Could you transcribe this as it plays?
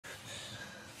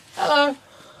Hello.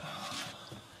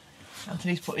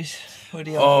 Anthony's put his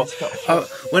hoodie on.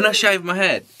 When I shave my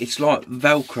head, it's like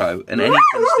Velcro and anything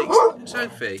sticks.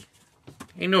 Sophie,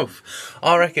 enough.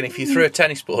 I reckon if you threw a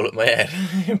tennis ball at my head,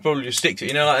 it'd probably just stick to it.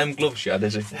 You know, like them gloves you had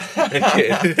as a kid.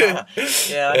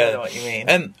 Yeah, I know what you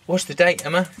mean. What's the date,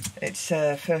 Emma? It's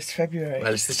 1st February.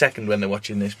 Well, it's the 2nd when they're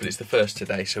watching this, but it's the 1st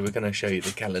today, so we're going to show you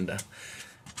the calendar.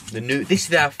 This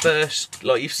is our first,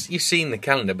 like you've seen the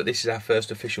calendar, but this is our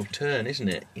first official turn, isn't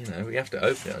it? You know, we have to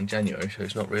open it on January, so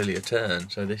it's not really a turn.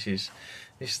 So this is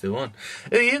the one.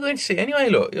 Who are you going to see anyway?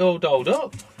 Look, you're all dolled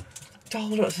up.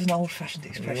 Dolled up is an old-fashioned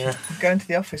expression. Yeah. I'm going to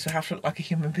the office, I have to look like a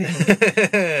human being,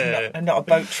 and not a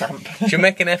boat tramp. She'll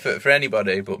make an effort for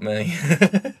anybody but me.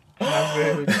 How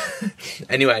rude.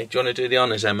 Anyway, do you want to do the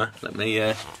honours, Emma? Let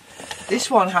me. This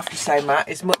one, I have to say, Matt,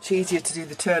 is much easier to do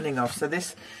the turning of. So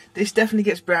this definitely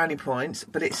gets brownie points,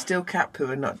 but it's still cat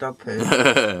poo and not dog poo.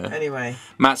 Anyway.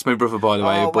 Matt's my brother, by the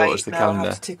way, who bought us the calendar. I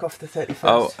have to tick off the 31st.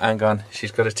 Oh, hang on.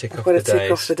 She's got to tick off the days. I've got to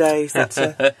tick off the days.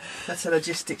 That's a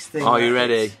logistics thing. Are you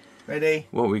ready? Ready.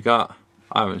 What we got?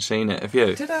 I haven't seen it. Have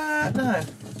you? No.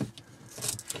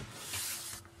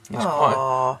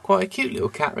 It's quite a cute little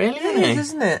cat, really, isn't he?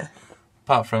 Isn't it?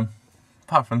 Apart from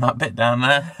that bit down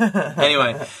there.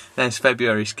 Anyway, there's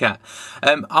February's cat.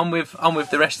 I'm with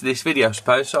the rest of this video, I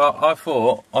suppose. So I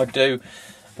thought I'd do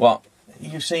what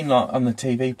you've seen like on the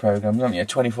TV programmes, haven't you?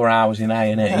 24 hours in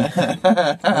A&E.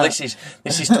 Well, this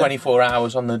is 24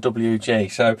 hours on the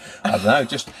WG. So I don't know,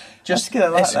 just good, I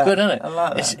like it's that. good, isn't it? I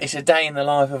like that. It's a day in the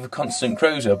life of a constant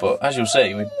cruiser, but as you'll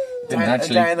see, we didn't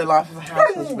actually. A day in the life of a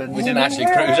house husband. We didn't actually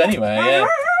cruise anyway. Yeah.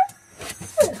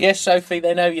 Yes, Sophie,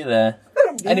 they know you're there.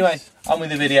 Yes. Anyway, on with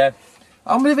the video.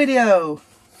 On with the video.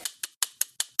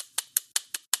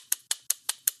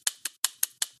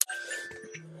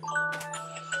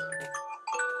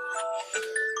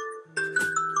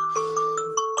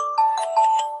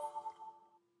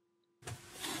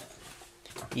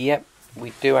 Yep,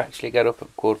 we do actually get up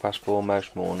at 4:15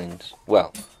 most mornings.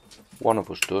 Well, one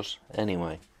of us does,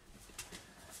 anyway.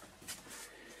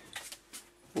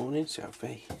 Morning,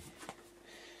 Sophie.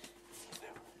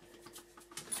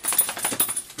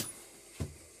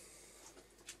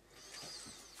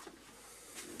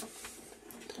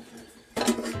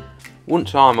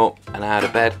 Once I'm up and out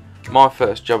of bed, my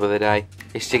first job of the day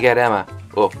is to get Emma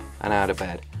up and out of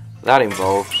bed. That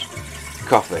involves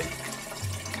coffee.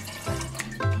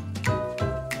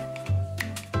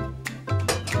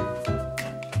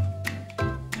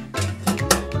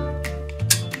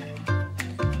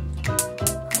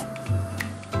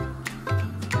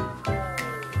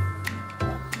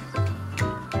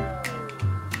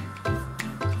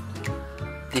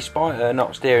 Despite her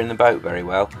not steering the boat very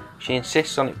well, she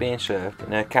insists on it being served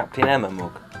in her Captain Emma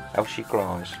mug, else she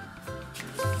cries.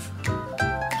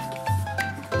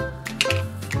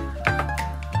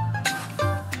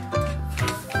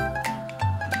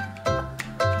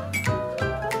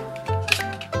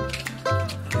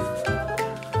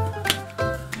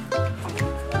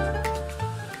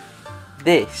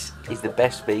 This is the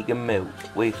best vegan milk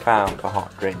we've found for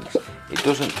hot drinks. It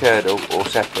doesn't curdle or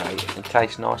separate and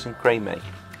tastes nice and creamy.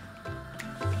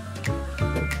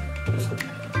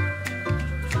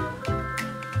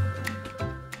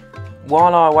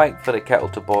 While I wait for the kettle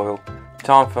to boil,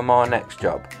 time for my next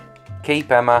job. Keep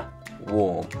Emma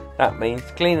warm. That means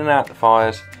cleaning out the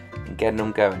fires and getting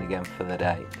them going again for the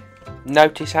day.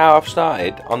 Notice how I've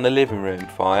started on the living room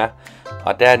fire.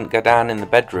 I daren't go down in the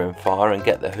bedroom fire and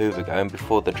get the hoover going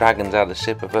before the dragon's had a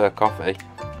sip of her coffee.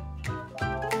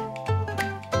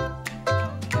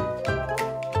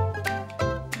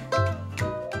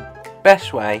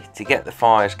 Best way to get the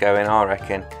fires going, I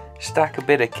reckon, stack a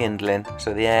bit of kindling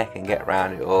so the air can get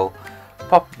round it all,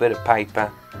 pop a bit of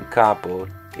paper and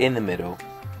cardboard in the middle,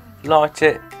 light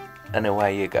it and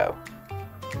away you go.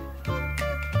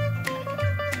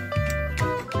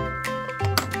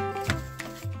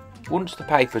 Once the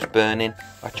paper's burning,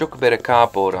 I chuck a bit of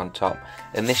cardboard on top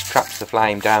and this traps the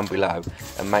flame down below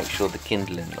and makes sure the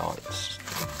kindling lights.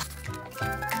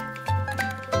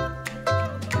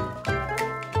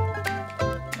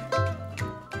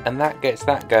 And that gets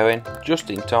that going just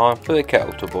in time for the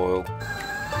kettle to boil.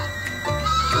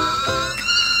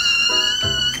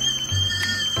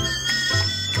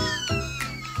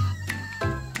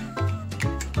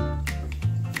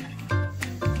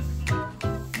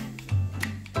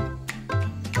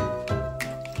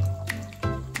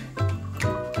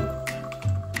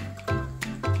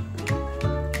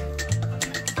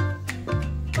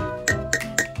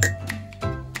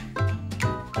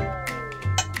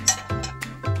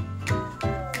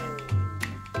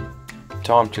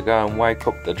 Time to go and wake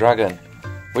up the dragon.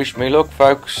 Wish me luck,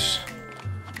 folks.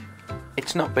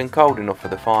 It's not been cold enough for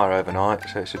the fire overnight,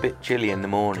 so it's a bit chilly in the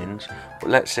mornings, but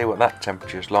let's see what that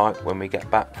temperature's like when we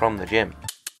get back from the gym.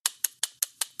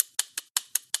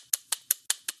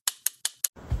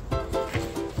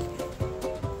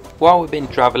 While we've been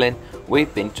travelling,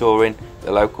 we've been touring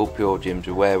the local pure gyms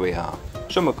of where we are.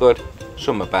 Some are good,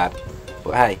 some are bad,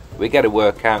 but hey, we get a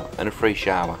workout and a free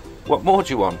shower. What more do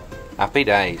you want? Happy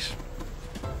days.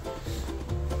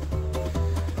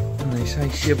 And they say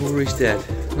chivalry's dead.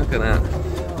 Look at that.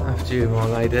 After you, my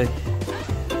lady.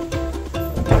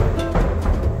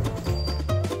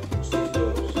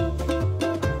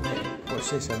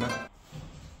 What's this, Emma?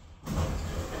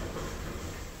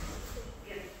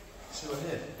 So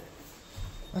here.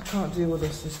 I can't deal with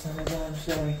this time of day, I'm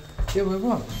sorry. Deal with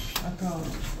what? I can't.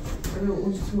 I don't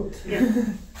want to talk to you.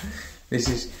 This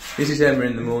is Emma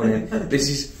in the morning. This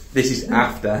is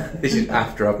after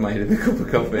I've made a cup of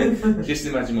coffee. Just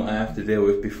imagine what I have to deal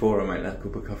with before I make that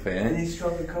cup of coffee, eh? I need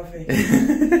strawberry coffee.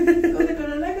 Oh, they've got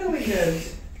a Lego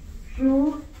windows.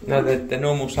 No, they're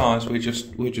normal size. We're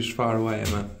just far away,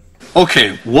 Emma.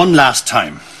 Okay, one last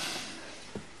time.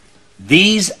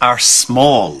 These are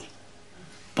small,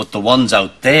 but the ones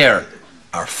out there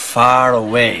are far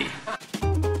away.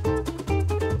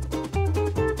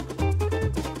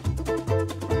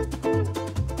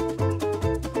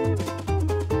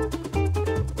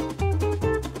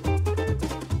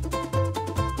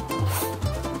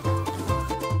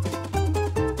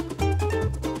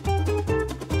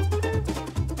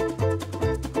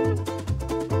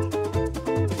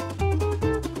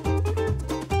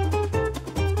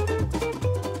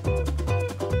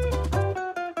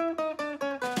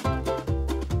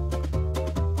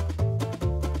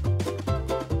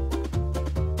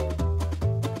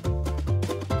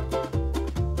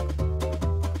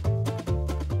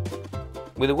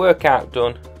 With the workout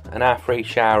done and our free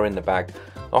shower in the bag,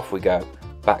 off we go,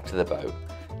 back to the boat.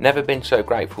 Never been so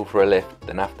grateful for a lift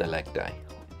than after leg day.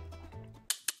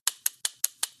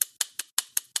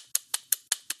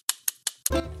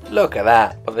 Look at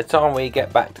that, by the time we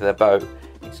get back to the boat,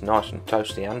 it's nice and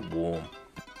toasty and warm.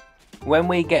 When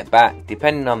we get back,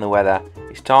 depending on the weather,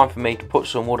 it's time for me to put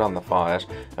some wood on the fires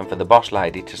and for the boss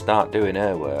lady to start doing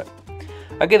her work.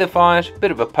 I give the fires a bit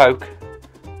of a poke,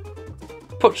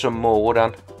 put some more wood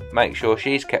on, make sure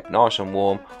she's kept nice and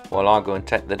warm while I go and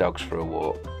take the dogs for a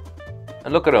walk.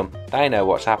 And look at them, they know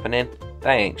what's happening,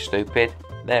 they ain't stupid,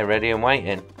 they're ready and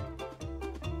waiting.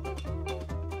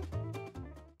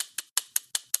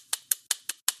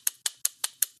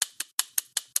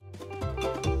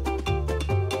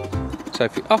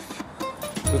 Sophie off,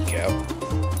 good girl.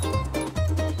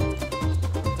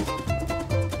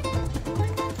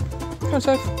 Come on,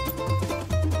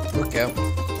 Soph, good girl.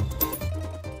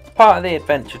 Part of the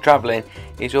adventure travelling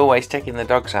is always taking the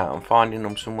dogs out and finding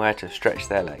them somewhere to stretch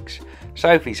their legs.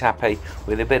 Sophie's happy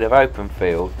with a bit of open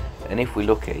field, and if we're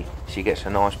lucky, she gets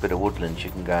a nice bit of woodland she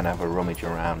can go and have a rummage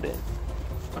around in.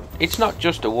 It's not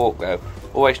just a walk though,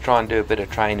 always try and do a bit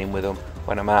of training with them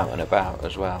when I'm out and about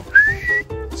as well.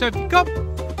 Sophie, come!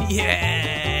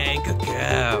 Yeah, good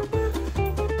girl!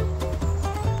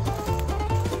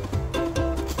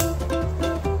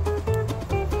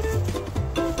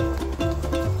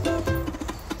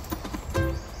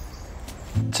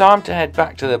 Time to head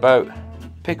back to the boat,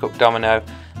 pick up Domino,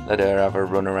 let her have a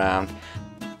run around.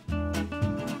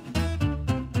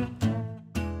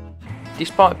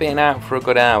 Despite being out for a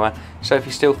good hour,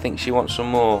 Sophie still thinks she wants some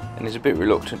more and is a bit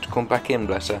reluctant to come back in,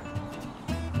 bless her.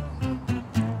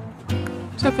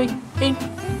 Sophie, in!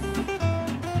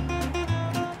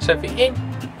 Sophie, in!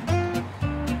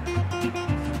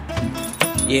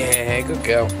 Yeah, good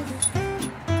girl.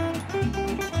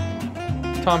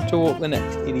 Time to walk the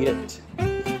next idiot.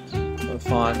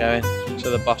 Fire going,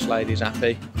 so the boss lady's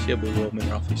happy. She'll be warming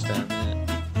her office down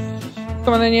there.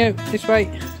 Come on then you, this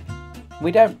way.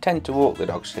 We don't tend to walk the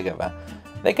dogs together.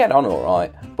 They get on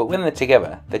alright, but when they're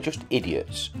together, they're just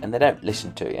idiots and they don't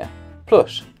listen to you.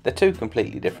 Plus, they're two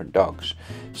completely different dogs.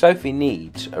 Sophie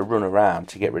needs a run around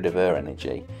to get rid of her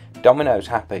energy. Domino's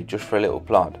happy just for a little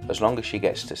plod as long as she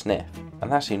gets to sniff, and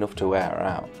that's enough to wear her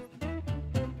out.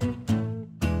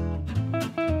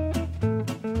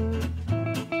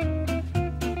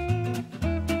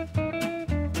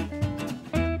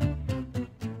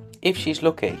 If she's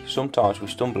lucky, sometimes we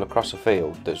stumble across a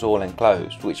field that's all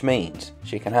enclosed, which means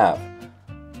she can have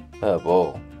her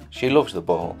ball. She loves the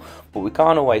ball, but we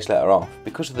can't always let her off.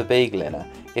 Because of the beagle in her,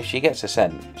 if she gets a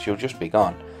scent, she'll just be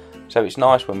gone. So it's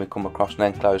nice when we come across an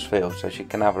enclosed field so she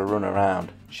can have a run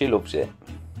around. She loves it.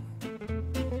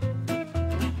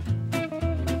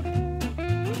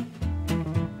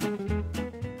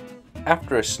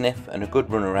 After a sniff and a good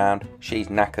run around, she's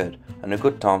knackered and a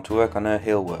good time to work on her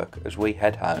heel work as we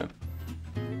head home.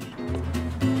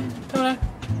 Hello.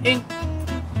 In.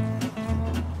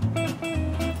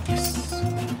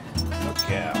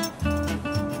 Okay.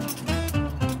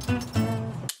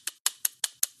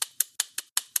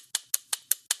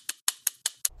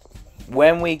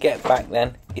 When we get back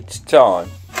then, it's time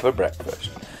for breakfast.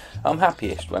 I'm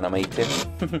happiest when I'm eating.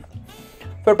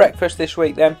 For breakfast this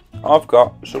week then, I've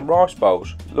got some rice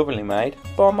bowls, lovingly made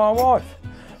by my wife.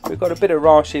 We've got a bit of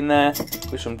rice in there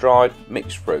with some dried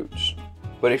mixed fruits.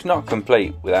 But it's not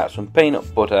complete without some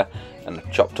peanut butter and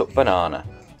a chopped up banana.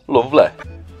 Lovely.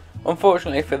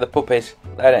 Unfortunately for the puppies,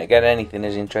 they don't get anything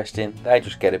as interesting, they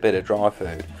just get a bit of dry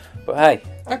food. But hey,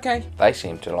 Okay. they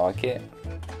seem to like it.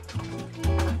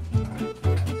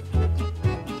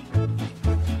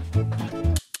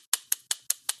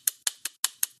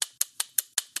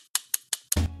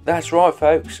 That's right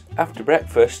folks, after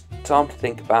breakfast, time to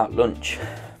think about lunch.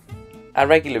 Our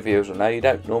regular viewers will know you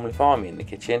don't normally find me in the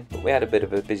kitchen, but we had a bit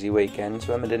of a busy weekend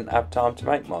so Emma didn't have time to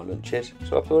make my lunches,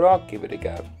 so I thought I'd give it a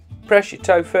go. Press your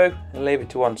tofu and leave it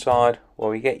to one side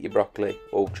while you get your broccoli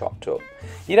all chopped up.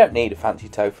 You don't need a fancy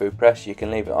tofu press, you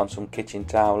can leave it on some kitchen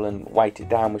towel and weight it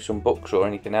down with some books or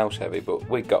anything else heavy, but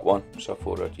we've got one so I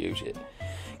thought I'd use it.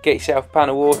 Get yourself a pan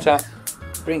of water,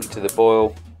 bring it to the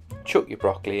boil, chuck your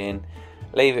broccoli in,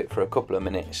 leave it for a couple of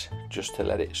minutes just to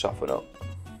let it soften up.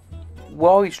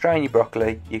 While you strain your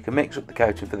broccoli, you can mix up the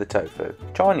coating for the tofu.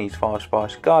 Chinese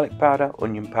 5-spice, garlic powder,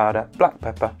 onion powder, black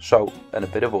pepper, salt and a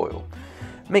bit of oil.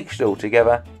 Mix it all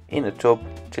together in a tub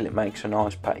till it makes a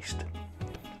nice paste.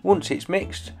 Once it's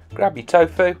mixed, grab your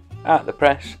tofu out of the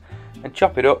press and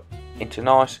chop it up into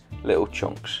nice little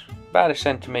chunks. About 1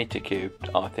 centimetre cubed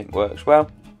I think works well.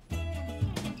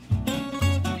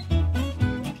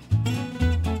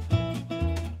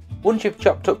 Once you've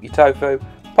chopped up your tofu,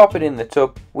 pop it in the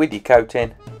tub with your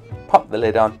coating, pop the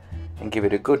lid on and give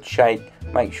it a good shake.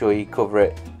 Make sure you cover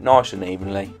it nice and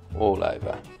evenly all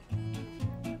over.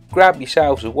 Grab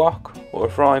yourselves a wok or a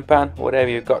frying pan, whatever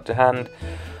you've got to hand,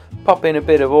 pop in a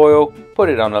bit of oil, put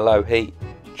it on a low heat,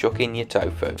 chuck in your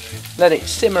tofu. Let it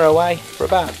simmer away for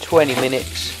about 20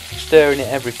 minutes, stirring it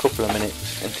every couple of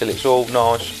minutes until it's all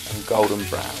nice and golden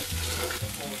brown.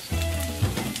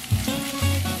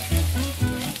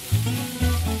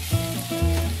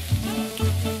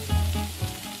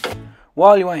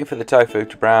 While you're waiting for the tofu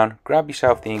to brown, grab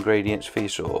yourself the ingredients for your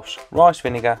sauce. Rice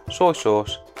vinegar, soy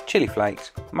sauce, chili flakes,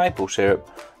 maple syrup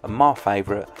and my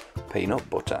favourite, peanut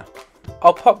butter.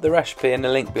 I'll pop the recipe in the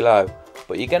link below,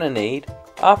 but you're going to need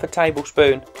half a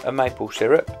tablespoon of maple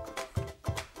syrup,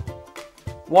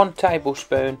 1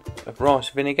 tablespoon of rice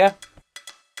vinegar,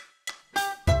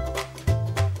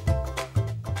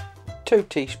 2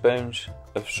 teaspoons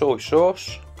of soy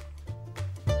sauce,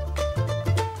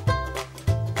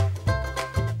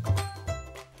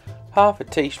 half a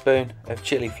teaspoon of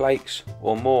chili flakes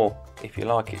or more if you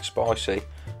like it spicy.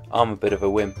 I'm a bit of a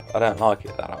wimp, I don't like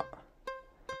it that hot.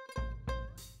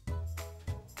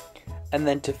 And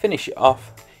then to finish it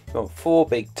off, you want 4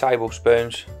 big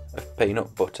tablespoons of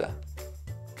peanut butter.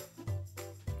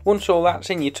 Once all that's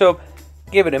in your tub,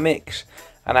 give it a mix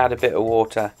and add a bit of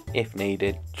water if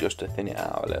needed just to thin it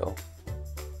out a little.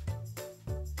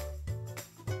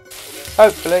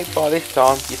 Hopefully by this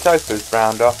time your tofu's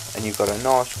browned off and you've got a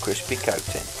nice crispy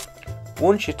coating.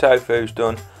 Once your tofu's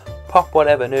done, pop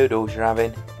whatever noodles you're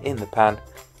having in the pan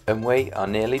and we are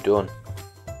nearly done.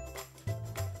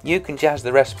 You can jazz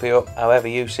the recipe up however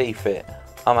you see fit.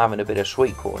 I'm having a bit of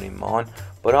sweet corn in mine,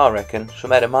 but I reckon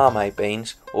some edamame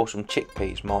beans or some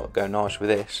chickpeas might go nice with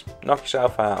this. Knock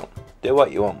yourself out, do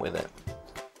what you want with it.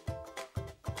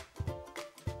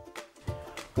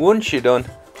 Once you're done,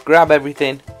 grab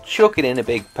everything, chuck it in a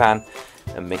big pan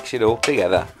and mix it all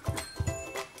together.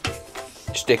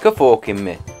 Stick a fork in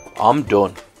me, I'm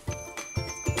done.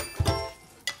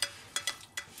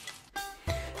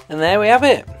 And there we have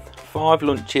it, 5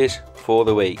 lunches for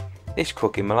the week. This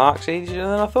cooking malark's easier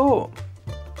than I thought.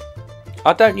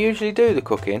 I don't usually do the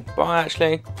cooking, but I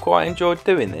actually quite enjoyed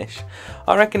doing this.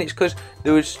 I reckon it's because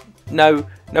there was no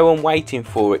one waiting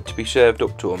for it to be served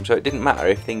up to them, so it didn't matter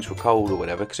if things were cold or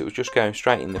whatever because it was just going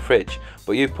straight in the fridge.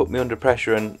 But you put me under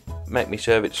pressure and make me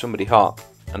serve it to somebody hot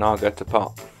and I'll go to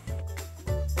pot.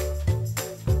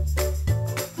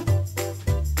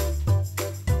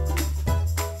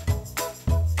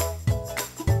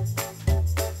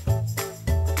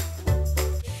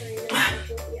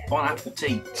 Bon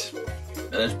appetit.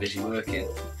 Er's busy working.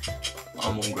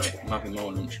 I'm hungry. I'm having my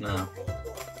lunch now.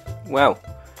 Well,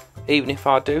 even if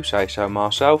I do say so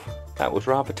myself, that was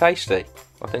rather tasty.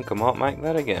 I think I might make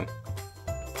that again.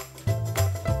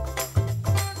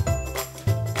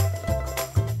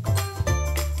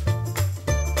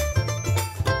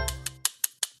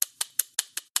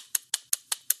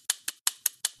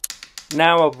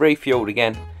 Now I've refueled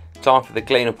again, time for the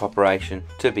clean-up operation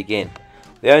to begin.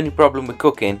 The only problem with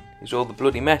cooking is all the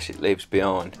bloody mess it leaves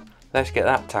behind. Let's get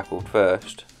that tackled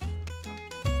first.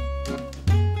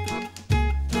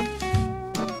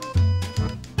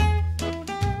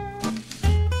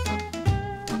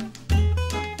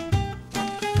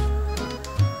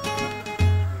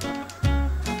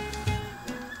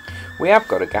 We have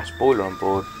got a gas boiler on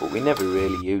board, but we never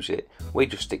really use it. We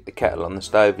just stick the kettle on the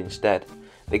stove instead.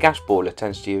 The gas boiler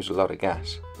tends to use a lot of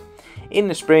gas. In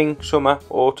the spring, summer,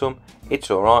 autumn,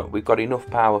 it's alright. We've got enough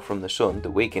power from the sun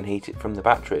that we can heat it from the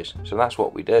batteries, so that's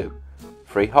what we do.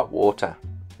 Free hot water.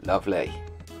 Lovely.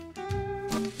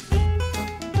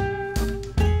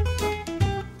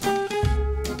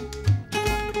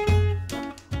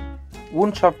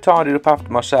 Once I've tidied up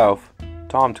after myself,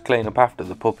 time to clean up after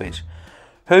the puppies.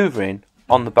 Hoovering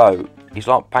on the boat is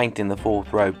like painting the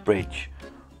Forth Road Bridge.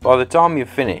 By the time you've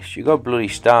finished, you've got to bloody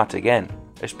start again.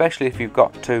 Especially if you've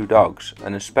got 2 dogs,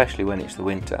 and especially when it's the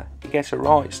winter. It gets a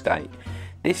right state.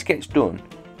 This gets done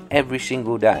every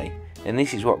single day, and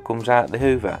this is what comes out the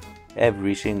hoover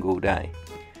every single day.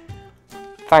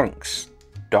 Thanks,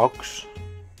 dogs.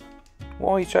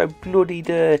 Why are you so bloody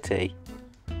dirty?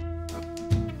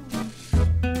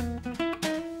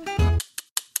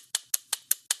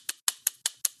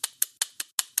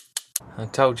 I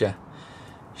told you,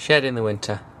 shed in the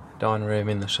winter, dining room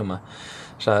in the summer.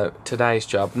 So today's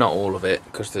job, not all of it,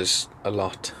 because there's a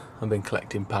lot. I've been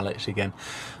collecting pallets again.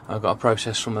 I've got to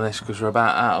process some of this because we're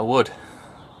about out of wood.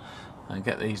 I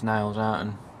get these nails out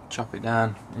and chop it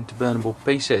down into burnable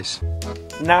pieces.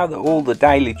 Now that all the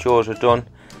daily chores are done,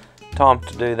 time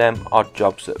to do them odd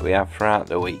jobs that we have throughout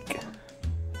the week.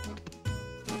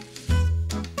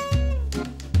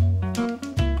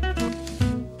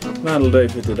 That'll do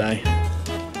for today.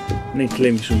 Need to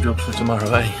leave me some jobs for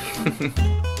tomorrow, eh?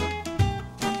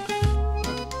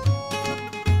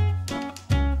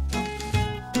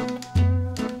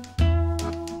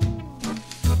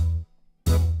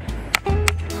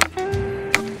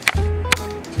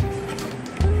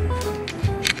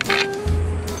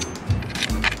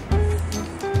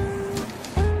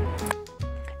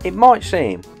 It might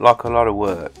seem like a lot of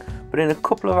work, but in a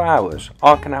couple of hours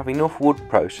I can have enough wood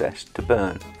processed to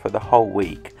burn for the whole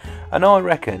week, and I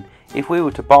reckon if we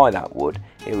were to buy that wood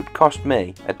it would cost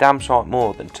me a damn sight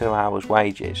more than 2 hours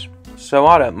wages, so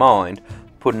I don't mind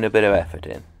putting a bit of effort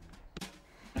in.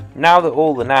 Now that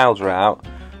all the nails are out,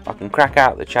 I can crack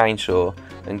out the chainsaw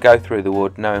and go through the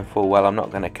wood knowing full well I'm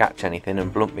not going to catch anything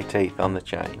and blunt my teeth on the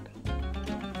chain.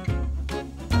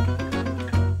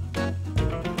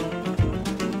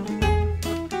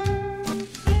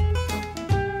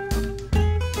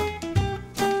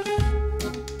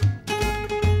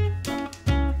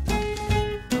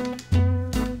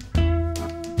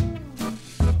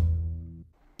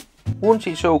 Once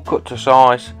it's all cut to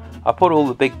size, I put all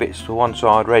the big bits to one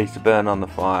side ready to burn on the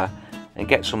fire and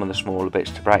get some of the smaller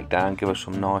bits to break down and give us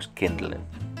some nice kindling.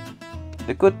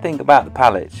 The good thing about the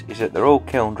pallets is that they're all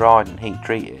kiln dried and heat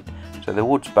treated, so the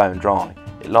wood's bone dry.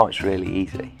 It lights really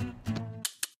easy.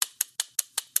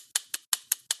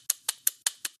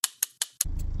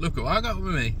 Look what I got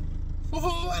with me.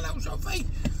 Oh, hello Sophie.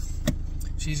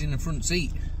 She's in the front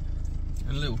seat.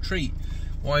 And a little treat.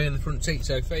 Why are you in the front seat,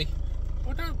 Sophie?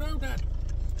 I don't know, Dad.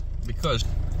 Because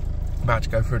I'm about to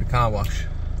go through the car wash.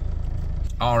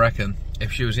 I reckon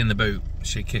if she was in the boot,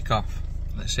 she'd kick off.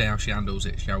 Let's see how she handles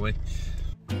it, shall we?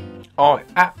 I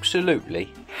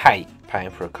absolutely hate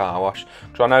paying for a car wash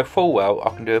because I know full well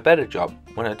I can do a better job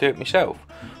when I do it myself.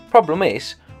 Problem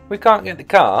is, we can't get the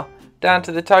car down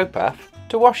to the towpath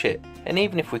to wash it, and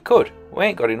even if we could, we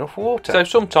ain't got enough water. So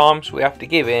sometimes we have to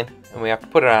give in and we have to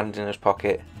put our hands in his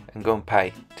pocket and go and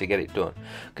pay to get it done.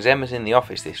 Because Emma's in the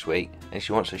office this week and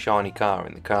she wants a shiny car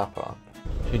in the car park.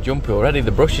 She's jumpy already, the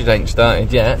brushes ain't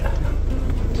started yet.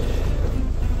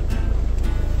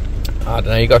 I don't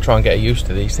know, you got to try and get used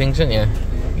to these things, ain't you?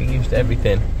 Get used to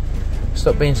everything.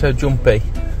 Stop being so jumpy.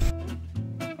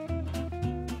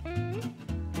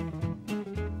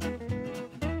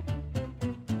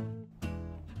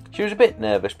 She was a bit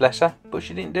nervous, bless her, but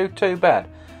she didn't do too bad.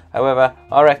 However,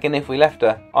 I reckon if we left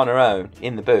her on her own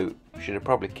in the boot, she'd have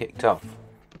probably kicked off.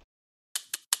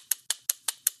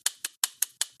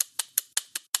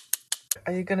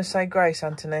 Are you going to say grace,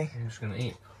 Anthony? I'm just going to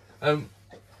eat.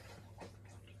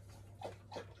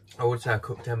 I would say I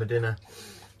cooked Emma dinner,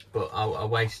 but I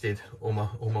wasted all my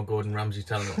Gordon Ramsay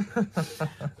talent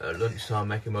at lunchtime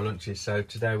making my lunches. So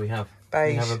today we have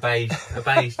a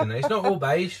beige dinner. It's not all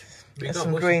beige. There's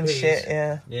some green shit,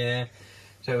 yeah. Yeah.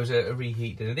 So it was a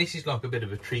reheat dinner. This is like a bit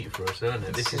of a treat for us, isn't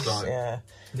it? This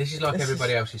is like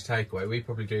everybody else's takeaway. We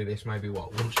probably do this maybe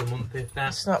what, once a month if that.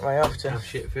 It's not very often. Have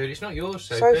shit food. It's not yours,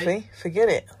 Sophie. Sophie, forget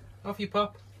it. Off you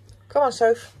pop. Come on,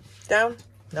 Soph. Down.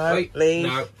 No, Wait, leave.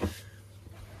 No.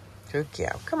 Good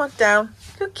girl. Come on, down.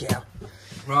 Good girl.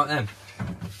 Right then.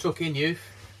 Tuck in, youth.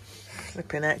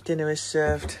 Flipping out, dinner is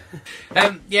served.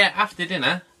 Yeah, after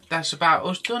dinner, that's about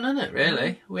us done, isn't it,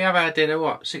 really? We have our dinner,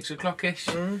 what, 6 o'clock-ish?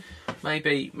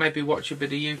 Maybe watch a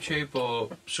bit of YouTube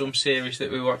or some series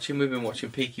that we're watching. We've been watching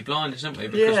Peaky Blinders, haven't we?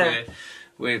 Because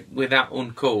we're that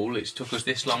uncool, it's took us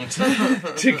this long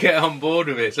to get on board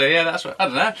with it. So yeah, that's what, I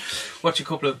don't know, watch a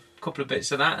couple of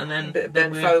bits of that, and then... A bit of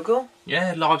Ben Fogel.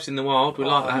 Yeah, Lives in the Wild, we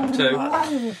like that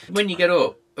too. When you get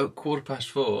up at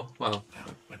 4:15, well,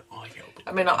 when I get up...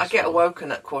 I mean, I get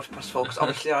awoken at 4:15 because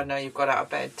obviously I know you've got out of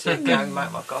bed to go and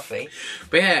make my coffee.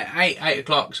 But yeah, 8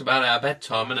 o'clock's about our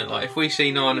bedtime, isn't it? Like, if we see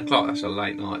 9 o'clock, that's a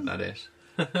late night, that is.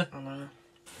 I know.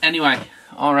 Anyway,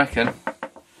 I reckon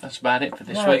that's about it for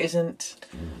this week. No, it isn't.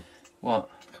 What?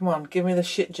 Come on, give me the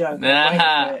shit joke.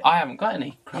 Nah, I haven't got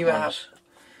any crap You ones. have.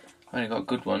 I've only got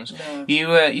good ones. No.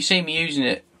 You see me using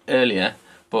it earlier,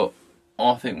 but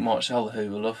I think we might sell the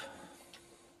Hoover, love.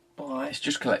 Why? It's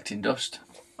just collecting dust.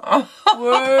 Oh,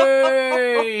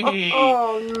 Whey!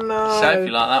 no. Sophie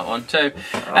like that one too.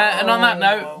 And on that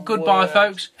note, goodbye,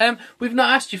 folks. We've not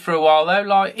asked you for a while though.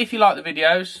 Like, if you like the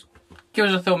videos, give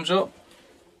us a thumbs up.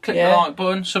 Click the like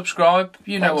button, subscribe.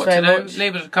 You know what to do.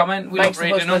 Leave us a comment. We love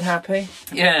reading them. Happy.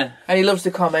 Yeah. And he loves the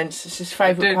comments. It's his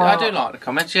favourite part. I do like the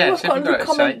comments. Yeah. So if you've got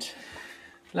to say,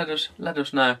 let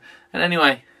us know. And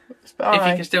anyway, if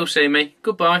you can still see me,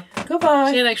 goodbye.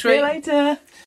 Goodbye. See you next week. See you later.